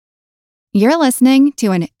You're listening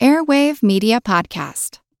to an Airwave Media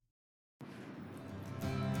Podcast.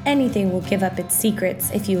 Anything will give up its secrets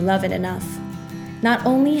if you love it enough. Not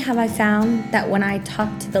only have I found that when I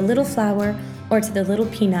talk to the little flower or to the little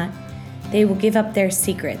peanut, they will give up their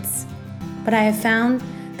secrets, but I have found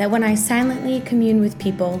that when I silently commune with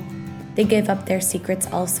people, they give up their secrets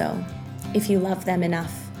also, if you love them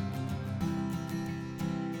enough.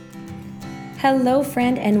 Hello,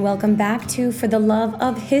 friend, and welcome back to For the Love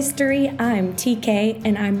of History. I'm TK,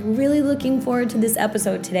 and I'm really looking forward to this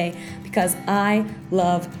episode today because I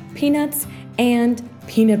love peanuts and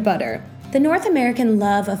peanut butter. The North American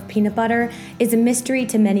love of peanut butter is a mystery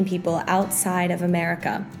to many people outside of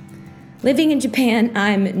America. Living in Japan,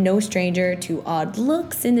 I'm no stranger to odd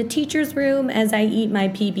looks in the teacher's room as I eat my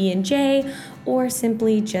PB&J or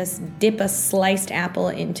simply just dip a sliced apple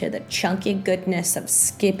into the chunky goodness of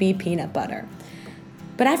Skippy peanut butter.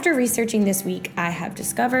 But after researching this week, I have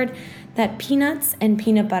discovered that peanuts and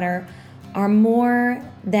peanut butter are more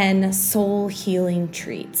than soul-healing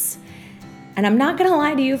treats. And I'm not gonna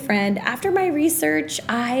lie to you, friend, after my research,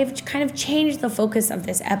 I've kind of changed the focus of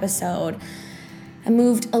this episode. I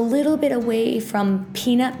moved a little bit away from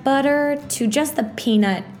peanut butter to just the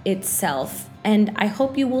peanut itself. And I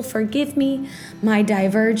hope you will forgive me my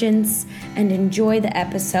divergence and enjoy the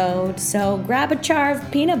episode. So grab a jar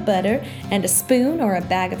of peanut butter and a spoon or a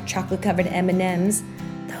bag of chocolate-covered M&Ms.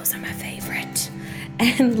 Those are my favorite.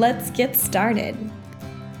 And let's get started.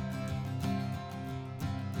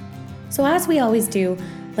 So as we always do,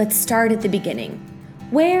 let's start at the beginning.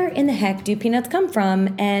 Where in the heck do peanuts come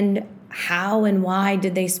from, and how and why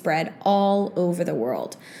did they spread all over the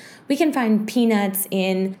world? We can find peanuts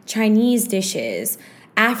in Chinese dishes,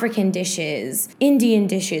 African dishes, Indian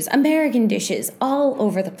dishes, American dishes, all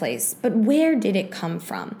over the place. But where did it come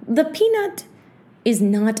from? The peanut is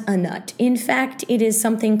not a nut. In fact, it is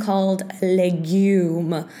something called a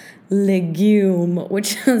legume,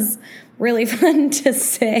 which is really fun to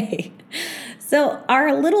say. So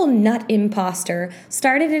our little nut imposter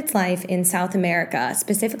started its life in South America,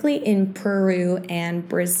 specifically in Peru and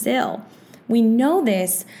Brazil. We know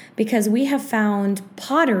this because we have found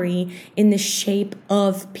pottery in the shape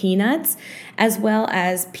of peanuts, as well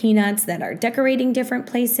as peanuts that are decorating different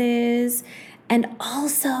places. And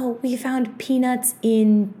also we found peanuts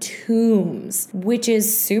in tombs, which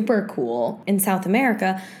is super cool. In South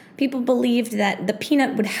America, people believed that the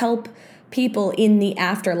peanut would help people in the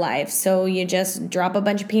afterlife. So you just drop a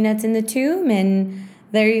bunch of peanuts in the tomb and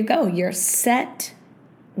there you go. You're set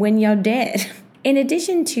when you're dead. In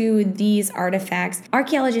addition to these artifacts,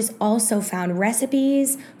 archaeologists also found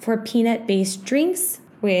recipes for peanut-based drinks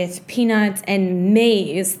with peanuts and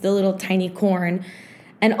maize, the little tiny corn,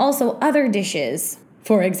 and also other dishes.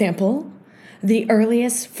 For example, the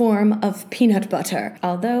earliest form of peanut butter,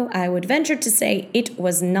 although I would venture to say it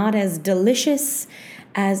was not as delicious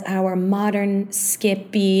as our modern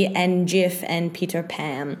Skippy and Jif and Peter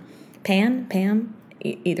Pan. Pam?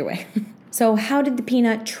 Either way. So how did the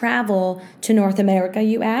peanut travel to North America,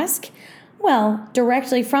 you ask? Well,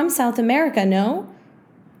 directly from South America, no?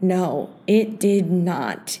 No, it did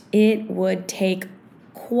not. It would take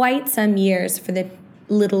quite some years for the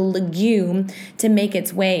little legume to make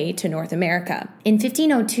its way to North America. In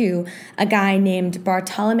 1502, a guy named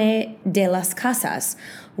Bartolomé de las Casas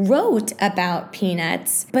wrote about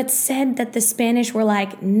peanuts, but said that the Spanish were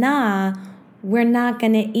like, nah, we're not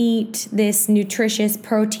going to eat this nutritious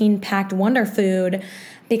protein-packed wonder food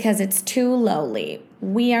because it's too lowly.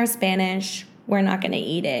 We are Spanish. We're not going to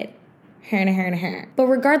eat it. But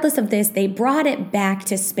regardless of this, they brought it back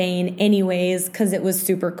to Spain anyways because it was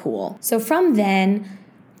super cool. So from then,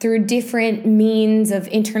 through different means of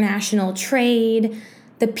international trade,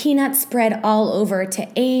 the peanut spread all over to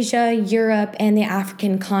Asia, Europe, and the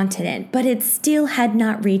African continent, but it still had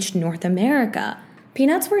not reached North America.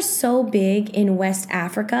 Peanuts were so big in West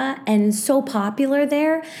Africa and so popular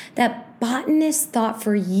there that botanists thought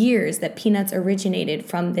for years that peanuts originated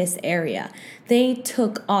from this area. They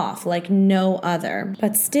took off like no other,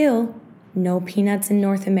 but still, no peanuts in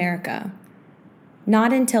North America.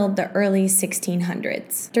 Not until the early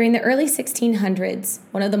 1600s. During the early 1600s,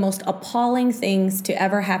 one of the most appalling things to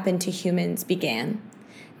ever happen to humans began: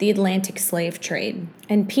 the Atlantic slave trade.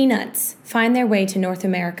 And peanuts find their way to North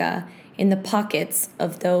America in the pockets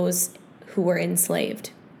of those who were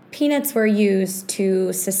enslaved. Peanuts were used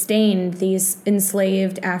to sustain these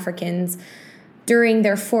enslaved Africans during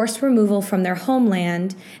their forced removal from their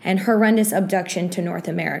homeland and horrendous abduction to North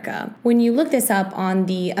America. When you look this up on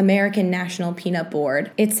the American National Peanut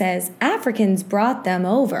Board, it says Africans brought them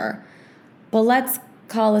over. But let's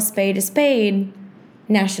call a spade a spade.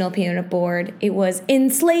 National Peanut Board, it was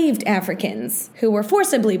enslaved Africans who were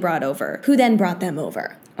forcibly brought over, who then brought them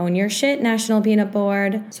over. Own your shit, National Peanut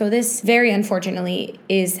Board. So this, very unfortunately,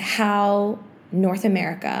 is how North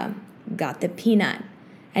America got the peanut.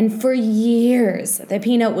 And for years, the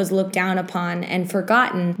peanut was looked down upon and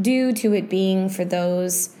forgotten due to it being for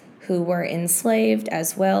those who were enslaved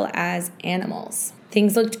as well as animals.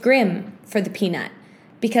 Things looked grim for the peanut.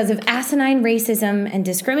 Because of asinine racism and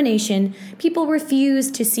discrimination, people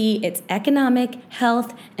refused to see its economic,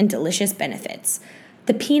 health, and delicious benefits.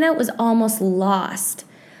 The peanut was almost lost.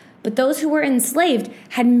 But those who were enslaved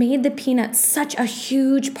had made the peanut such a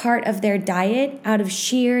huge part of their diet out of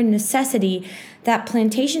sheer necessity that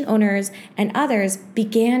plantation owners and others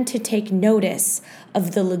began to take notice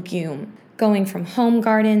of the legume, going from home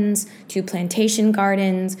gardens to plantation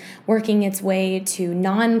gardens, working its way to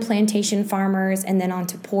non-plantation farmers and then on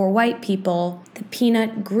to poor white people. The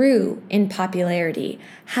peanut grew in popularity.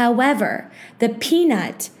 However, the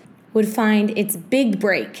peanut would find its big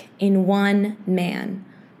break in one man,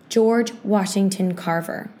 George Washington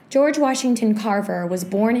Carver. George Washington Carver was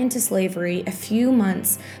born into slavery a few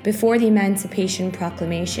months before the Emancipation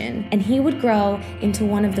Proclamation, and he would grow into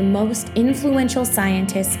one of the most influential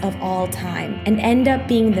scientists of all time and end up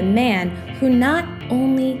being the man who not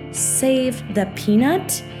only saved the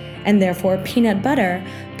peanut, and therefore peanut butter,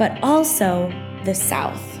 but also the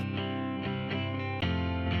South.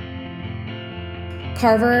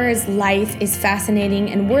 Carver's life is fascinating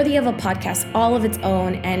and worthy of a podcast all of its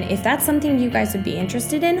own, and if that's something you guys would be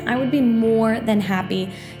interested in, I would be more than happy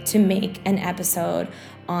to make an episode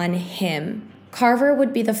on him. Carver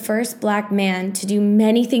would be the first Black man to do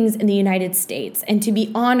many things in the United States and to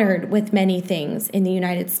be honored with many things in the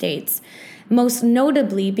United States, most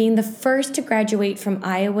notably being the first to graduate from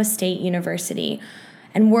Iowa State University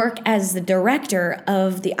and work as the director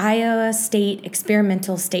of the Iowa State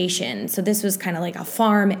Experimental Station. So this was kind of like a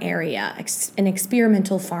farm area, an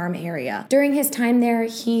experimental farm area. During his time there,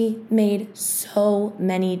 he made so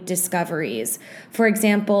many discoveries. For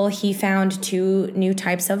example, he found 2 new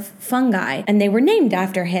types of fungi, and they were named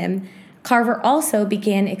after him. Carver also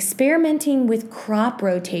began experimenting with crop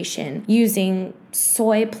rotation using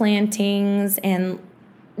soy plantings and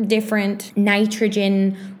different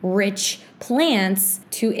nitrogen-rich plants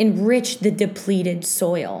to enrich the depleted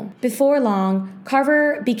soil. Before long,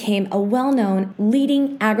 Carver became a well-known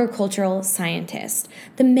leading agricultural scientist.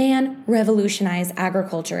 The man revolutionized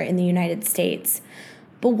agriculture in the United States.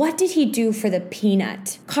 But what did he do for the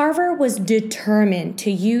peanut? Carver was determined to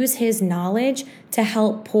use his knowledge to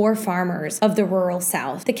help poor farmers of the rural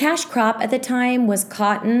South. The cash crop at the time was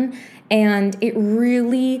cotton, and it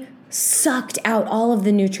really sucked out all of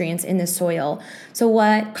the nutrients in the soil. So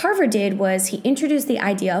what Carver did was he introduced the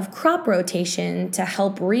idea of crop rotation to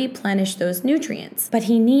help replenish those nutrients. But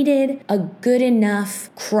he needed a good enough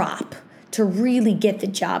crop to really get the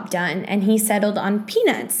job done, and he settled on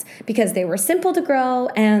peanuts because they were simple to grow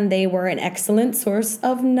and they were an excellent source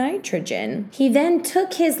of nitrogen. He then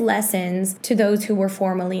took his lessons to those who were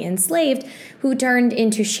formerly enslaved, who turned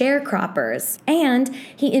into sharecroppers, and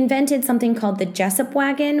he invented something called the Jessup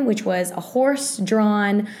wagon, which was a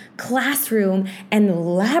horse-drawn classroom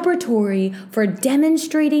and laboratory for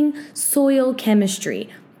demonstrating soil chemistry.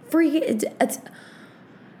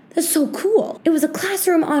 That's so cool. It was a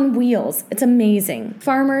classroom on wheels. It's amazing.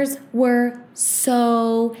 Farmers were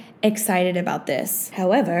so excited about this.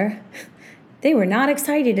 However, they were not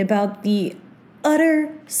excited about the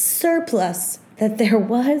utter surplus that there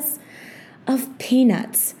was of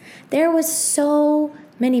peanuts. There was so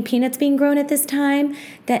many peanuts being grown at this time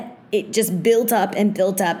that it just built up and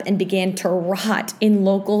began to rot in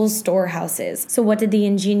local storehouses. So what did the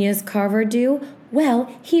ingenious Carver do?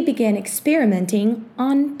 Well, he began experimenting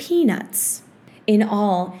on peanuts. In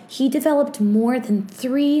all, he developed more than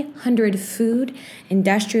 300 food,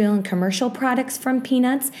 industrial, and commercial products from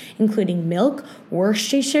peanuts, including milk,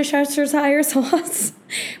 Worcestershire sauce,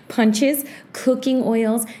 punches, cooking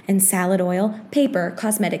oils and salad oil, paper,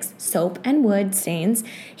 cosmetics, soap, and wood stains.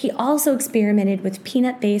 He also experimented with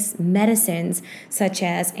peanut-based medicines such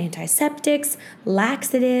as antiseptics,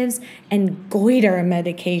 laxatives, and goiter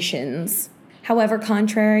medications. However,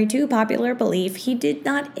 contrary to popular belief, he did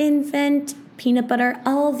not invent peanut butter,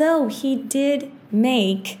 although he did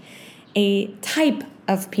make a type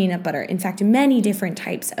of peanut butter. In fact, many different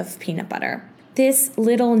types of peanut butter. This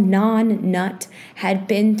little non-nut had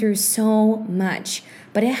been through so much,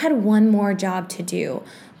 but it had one more job to do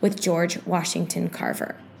with George Washington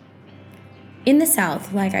Carver. In the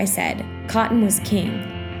South, like I said, cotton was king,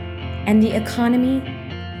 and the economy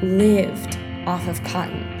lived off of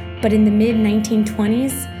cotton. But in the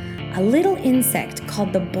mid-1920s, a little insect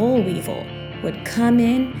called the boll weevil would come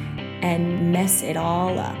in and mess it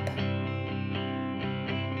all up.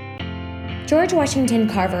 George Washington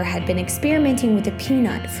Carver had been experimenting with the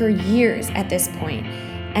peanut for years at this point,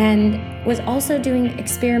 and was also doing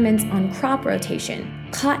experiments on crop rotation.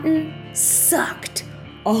 Cotton sucked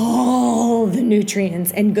all the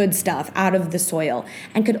nutrients and good stuff out of the soil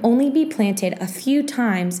and could only be planted a few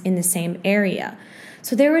times in the same area.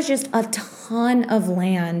 So there was just a ton of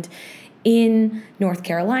land in North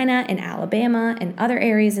Carolina and Alabama and other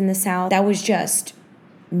areas in the South that was just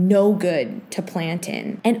no good to plant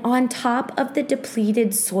in. And on top of the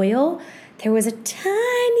depleted soil, there was a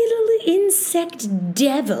tiny little insect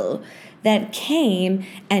devil that came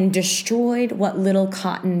and destroyed what little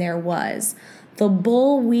cotton there was. The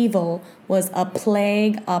boll weevil was a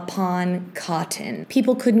plague upon cotton.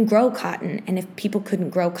 People couldn't grow cotton, and if people couldn't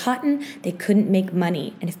grow cotton, they couldn't make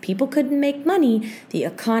money. And if people couldn't make money, the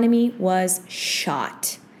economy was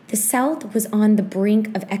shot. The South was on the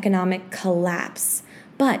brink of economic collapse,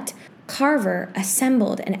 but Carver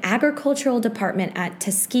assembled an agricultural department at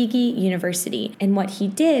Tuskegee University, and what he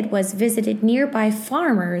did was visited nearby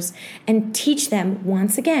farmers and teach them,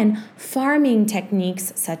 once again, farming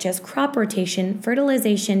techniques such as crop rotation,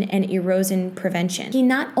 fertilization, and erosion prevention. He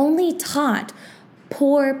not only taught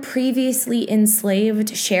poor, previously enslaved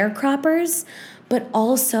sharecroppers, but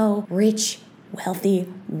also rich, wealthy,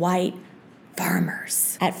 white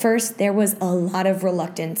farmers. At first, there was a lot of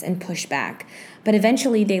reluctance and pushback, but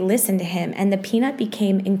eventually they listened to him, and the peanut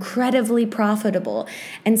became incredibly profitable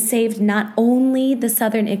and saved not only the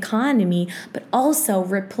Southern economy, but also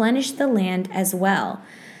replenished the land as well.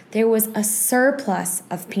 There was a surplus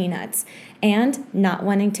of peanuts, and not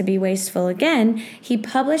wanting to be wasteful again, he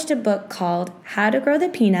published a book called How to Grow the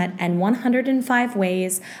Peanut and 105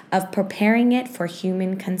 Ways of Preparing It for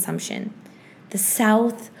Human Consumption. The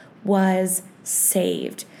South was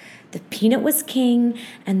saved. The peanut was king,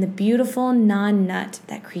 and the beautiful non-nut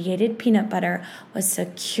that created peanut butter was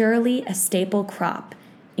securely a staple crop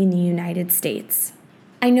in the United States.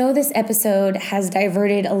 I know this episode has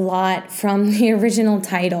diverted a lot from the original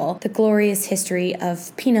title, The Glorious History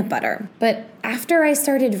of Peanut Butter. But after I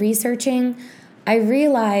started researching, I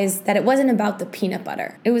realized that it wasn't about the peanut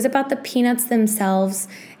butter. It was about the peanuts themselves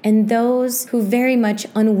and those who very much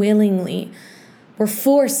unwillingly were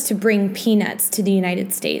forced to bring peanuts to the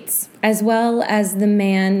United States, as well as the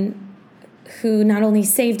man who not only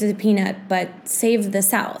saved the peanut, but saved the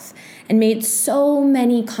South and made so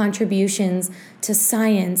many contributions to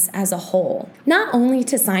science as a whole. Not only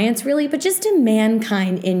to science, really, but just to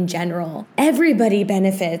mankind in general. Everybody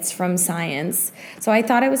benefits from science. So I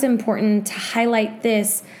thought it was important to highlight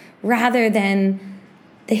this rather than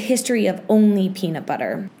the history of only peanut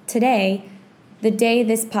butter. Today, the day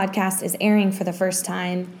this podcast is airing for the first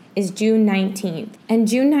time is June 19th. And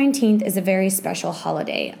June 19th is a very special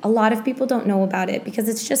holiday. A lot of people don't know about it because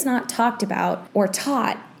it's just not talked about or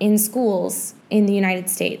taught in schools in the United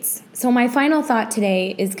States. So my final thought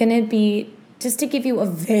today is going to be just to give you a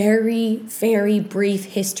very, very brief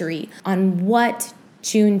history on what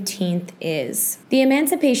Juneteenth is. The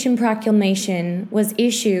Emancipation Proclamation was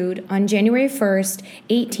issued on January 1st,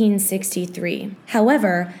 1863.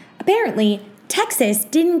 However, apparently, Texas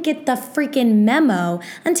didn't get the freaking memo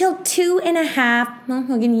until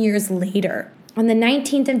 2.5 years later. On the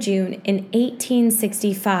 19th of June in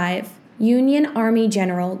 1865, Union Army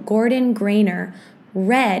General Gordon Grainer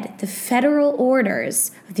read the federal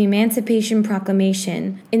orders of the Emancipation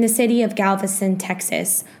Proclamation in the city of Galveston,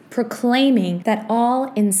 Texas, proclaiming that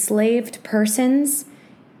all enslaved persons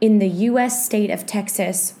in the U.S. state of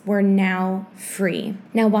Texas were now free.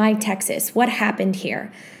 Now, why Texas? What happened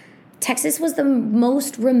here? Texas was the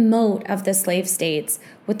most remote of the slave states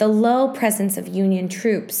with a low presence of Union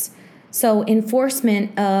troops. So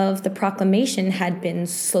enforcement of the proclamation had been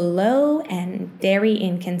slow and very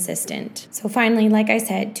inconsistent. So finally, like I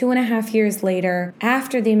said, 2.5 years later,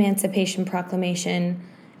 after the Emancipation Proclamation,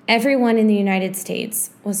 everyone in the United States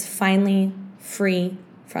was finally free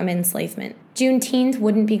from enslavement. Juneteenth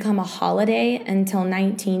wouldn't become a holiday until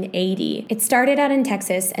 1980. It started out in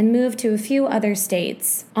Texas and moved to a few other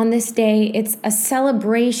states. On this day, it's a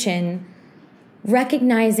celebration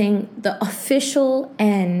recognizing the official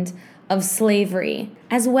end of slavery,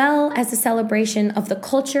 as well as a celebration of the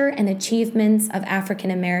culture and achievements of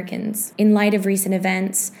African Americans. In light of recent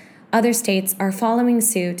events, other states are following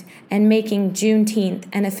suit and making Juneteenth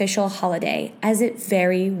an official holiday, as it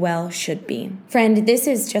very well should be. Friend, this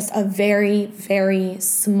is just a very, very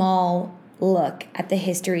small look at the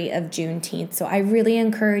history of Juneteenth. So I really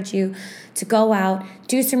encourage you to go out,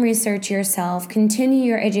 do some research yourself, continue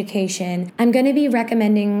your education. I'm going to be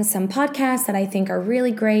recommending some podcasts that I think are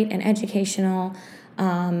really great and educational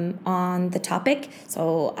on the topic.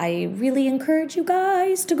 So I really encourage you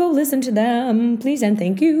guys to go listen to them, please and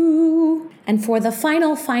thank you. And for the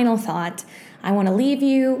final thought, I want to leave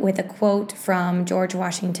you with a quote from George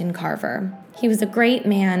Washington Carver. He was a great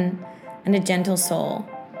man and a gentle soul,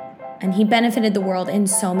 and he benefited the world in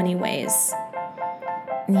so many ways.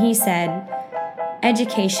 And he said,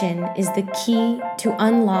 "Education is the key to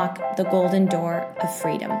unlock the golden door of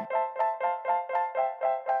freedom."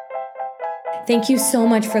 Thank you so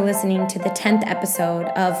much for listening to the 10th episode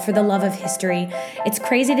of For the Love of History. It's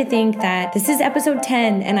crazy to think that this is episode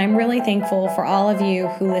 10, and I'm really thankful for all of you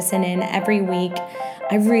who listen in every week.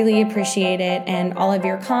 I really appreciate it, and all of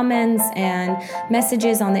your comments and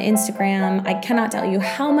messages on the Instagram. I cannot tell you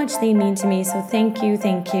how much they mean to me, so thank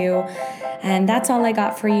you. And that's all I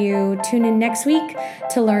got for you. Tune in next week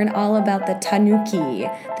to learn all about the tanuki,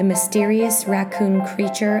 the mysterious raccoon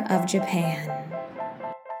creature of Japan.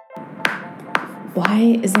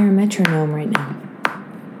 Why is there a metronome right now?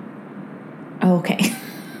 Oh, okay.